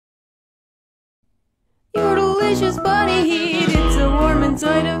delicious body heat. It's so warm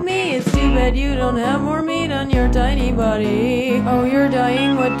inside of me. It's too bad you don't have more meat on your tiny body. Oh, you're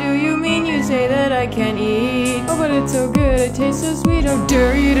dying, what do you mean? You say that I can't eat. Oh, but it's so good, it tastes so sweet. How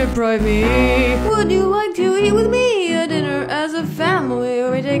dare you deprive me? Would you like to eat with me? A dinner as a family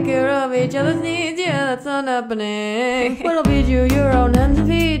where we take care of each other's needs. Yeah, that's not happening. But I'll feed you your own hands and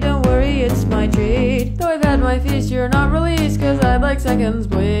feet. Don't worry, it's my treat. Though I've had my feast, you're not released, cause I'd like seconds,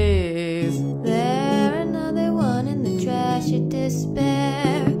 please. There, another one in the trash of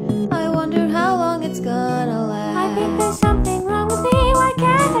despair. I wonder how long it's gonna last. I think there's something wrong with me. Why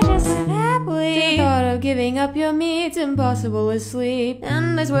can't I just live happily? The thought of giving up your meat's impossible to sleep.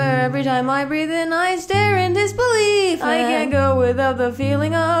 And I swear every time I breathe in I stare in disbelief. I can't go without the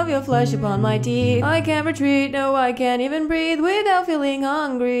feeling of your flesh upon my teeth. I can't retreat, no I can't even breathe without feeling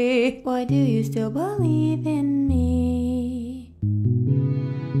hungry. Why do you still believe in me?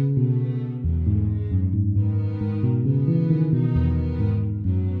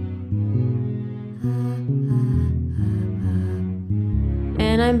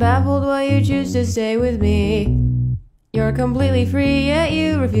 And I'm baffled why you choose to stay with me. You're completely free, yet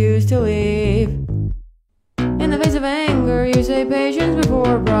you refuse to leave. In the face of anger, you say patience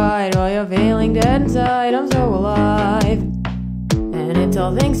before pride. While you're feeling dead inside, I'm so alive. And it's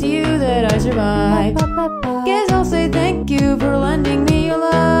all thanks to you that I survive. Guess I'll say thank you for lending me your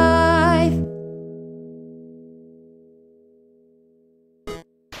life.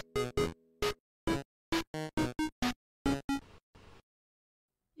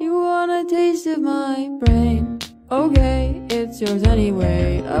 You want a taste of my brain? Okay, it's yours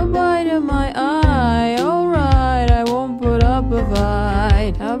anyway. A bite of my eye. Alright, I won't put up a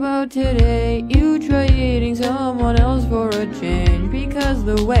fight. How about today you try eating someone else for a change? Because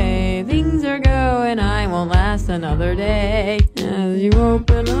the way things are going, I won't last another day. As you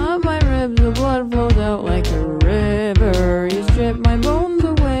open up my ribs, the blood flows out like a river. You strip my bones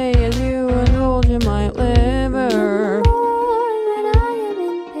away as you indulge in my liver.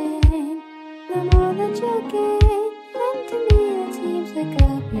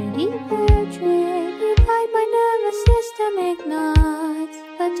 Ignites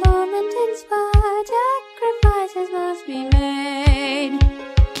the torment inspired. Sacrifices must be made.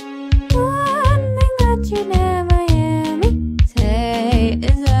 One thing that you never hear me say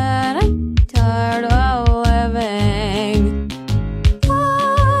is that I'm tired of living.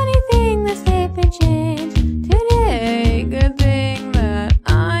 Funny thing, the statement changed today. Good thing that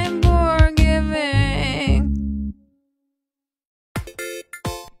I'm forgiving.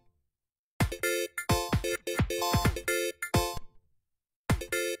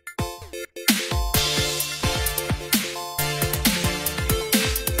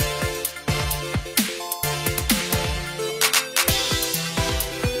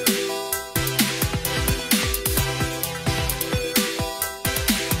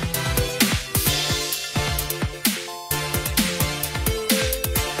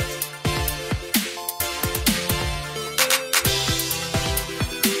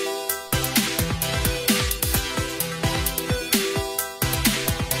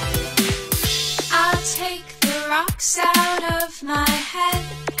 Out of my head,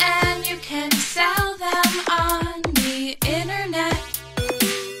 and you can sell them on the internet.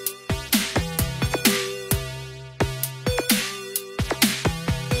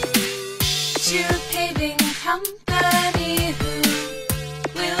 To a paving company who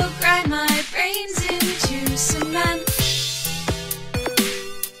will grind my brains into cement.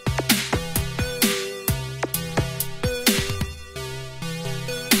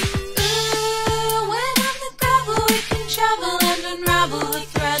 Travel and unravel the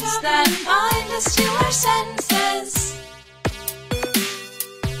threads that bind us to our senses.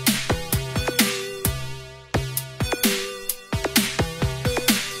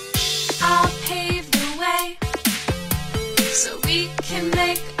 I'll pave the way so we can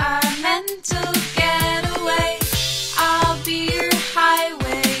make our mental getaway. I'll be your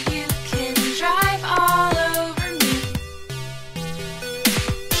highway, you can drive all over me.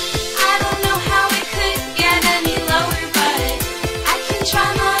 I don't know how it could get any lower, but I can try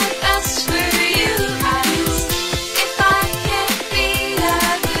my best for you. I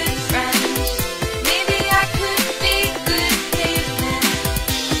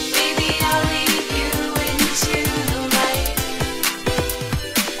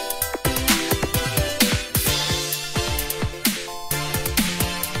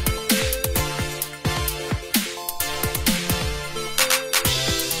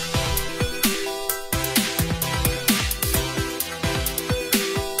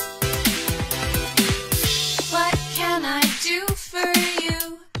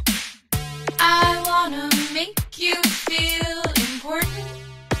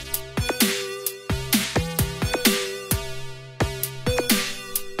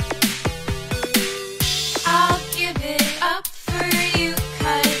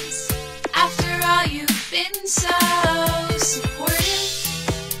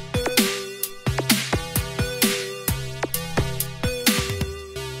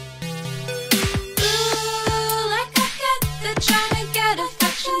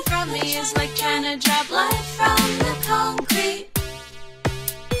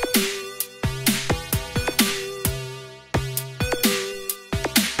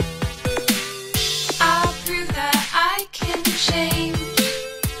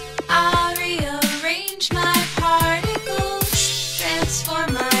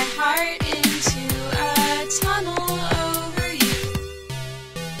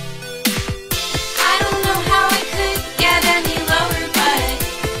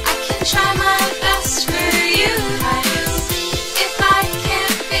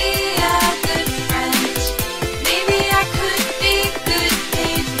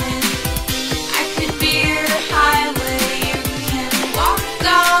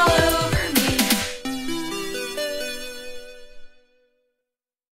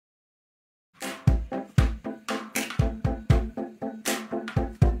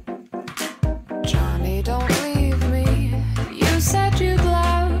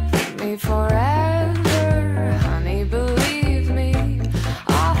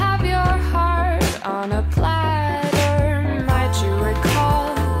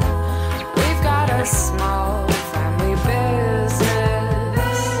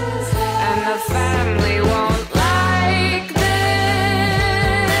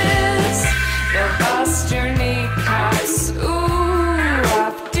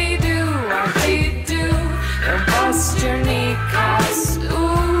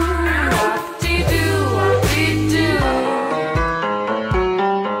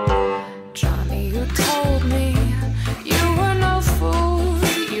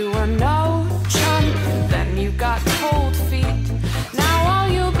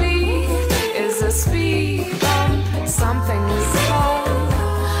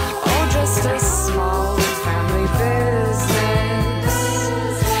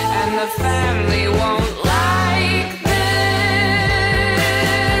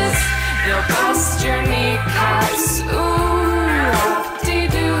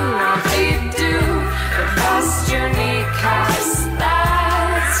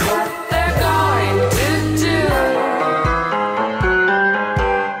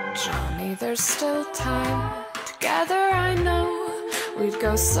there's still time. Together I know we'd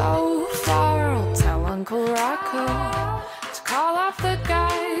go so far. I'll tell Uncle Rocco to call off the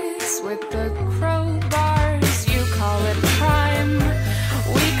guys with the crowbars. You call it crime,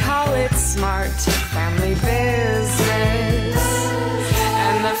 we call it smart family business.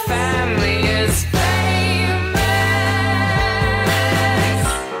 And the family is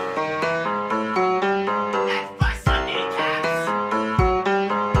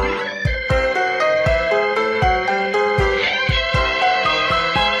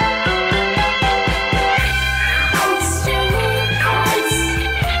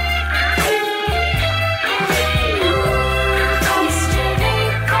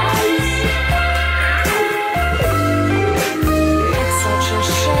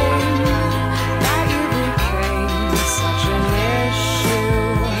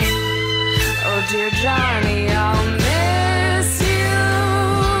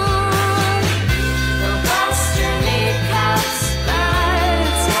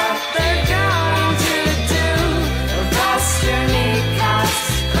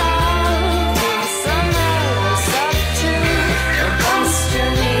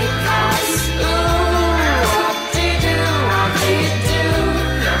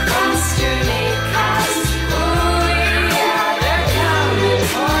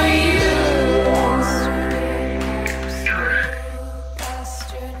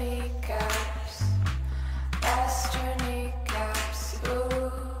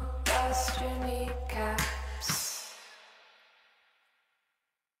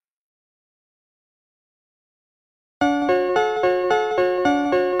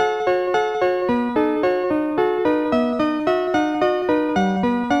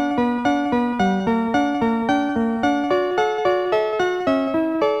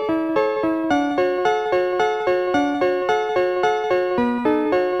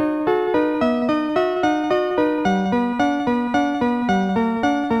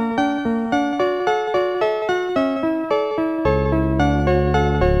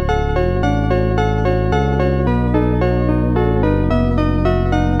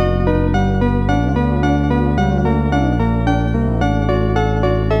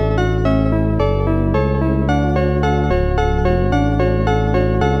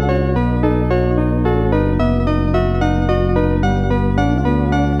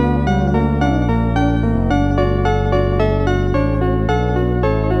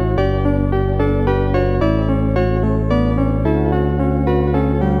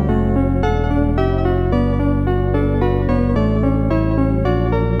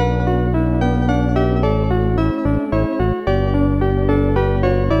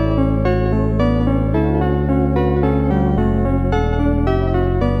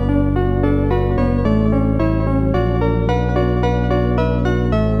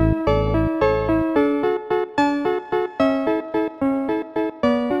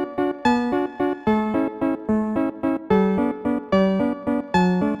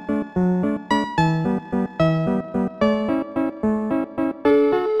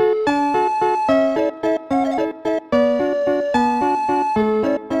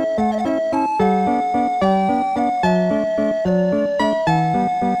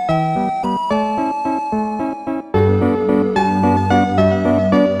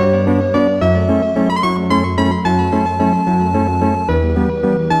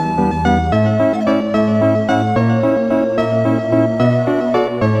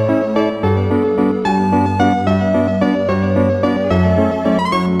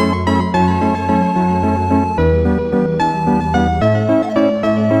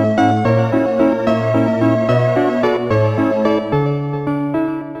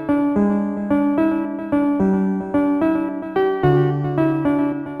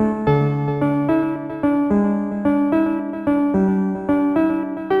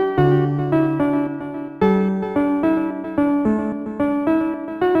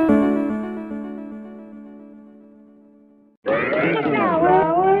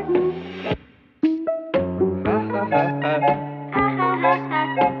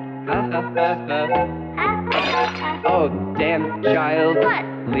Oh, damn child, what?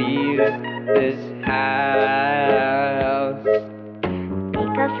 Leave this house.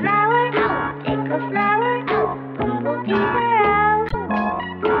 Take a flower, take a flower, bumblebees are out.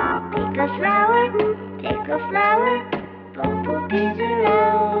 Take a flower, bumblebees are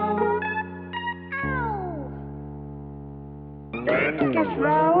out. Take a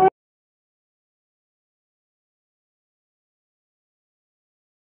flower.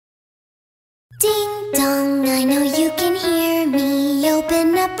 Ding dong, I know you can hear me.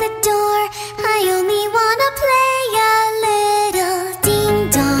 Open up the door, I only wanna play a little. Ding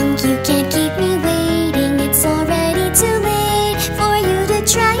dong, you can't keep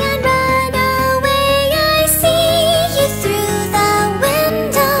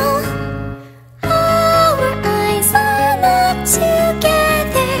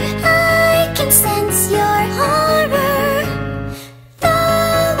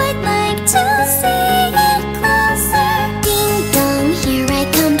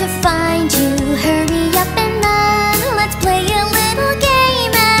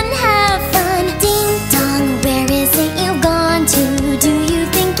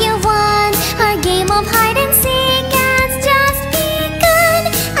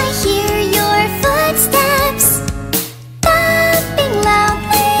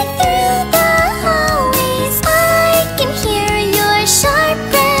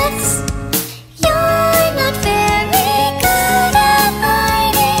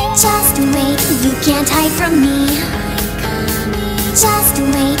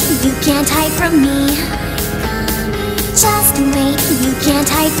you can't hide from me. Just wait, you can't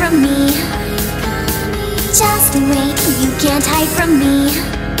hide from me. Just wait, you can't hide from me.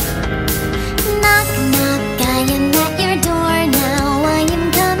 Knock, knock, I am at your door now. I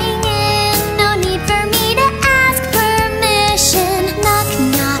am coming in, no need for me to ask permission. Knock,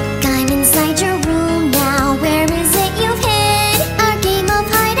 knock, I'm inside your room now. Where is it you've hid? Our game of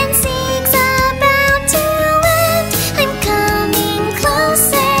hide and seek's about to end. I'm coming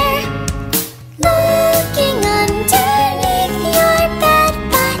closer, looking underneath your bed,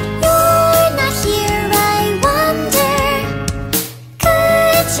 but you're not here. I wonder,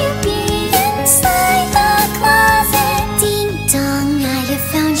 could you be inside the closet? Ding dong, I have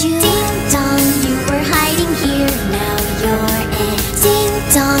found you. Ding dong, you were hiding here, now you're it. Ding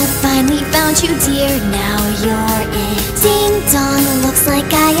dong, finally found you, dear, now you're it. Ding dong, looks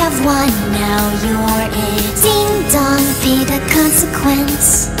like I have won, now you're it. Ding dong, pay the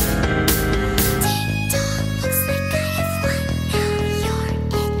consequence.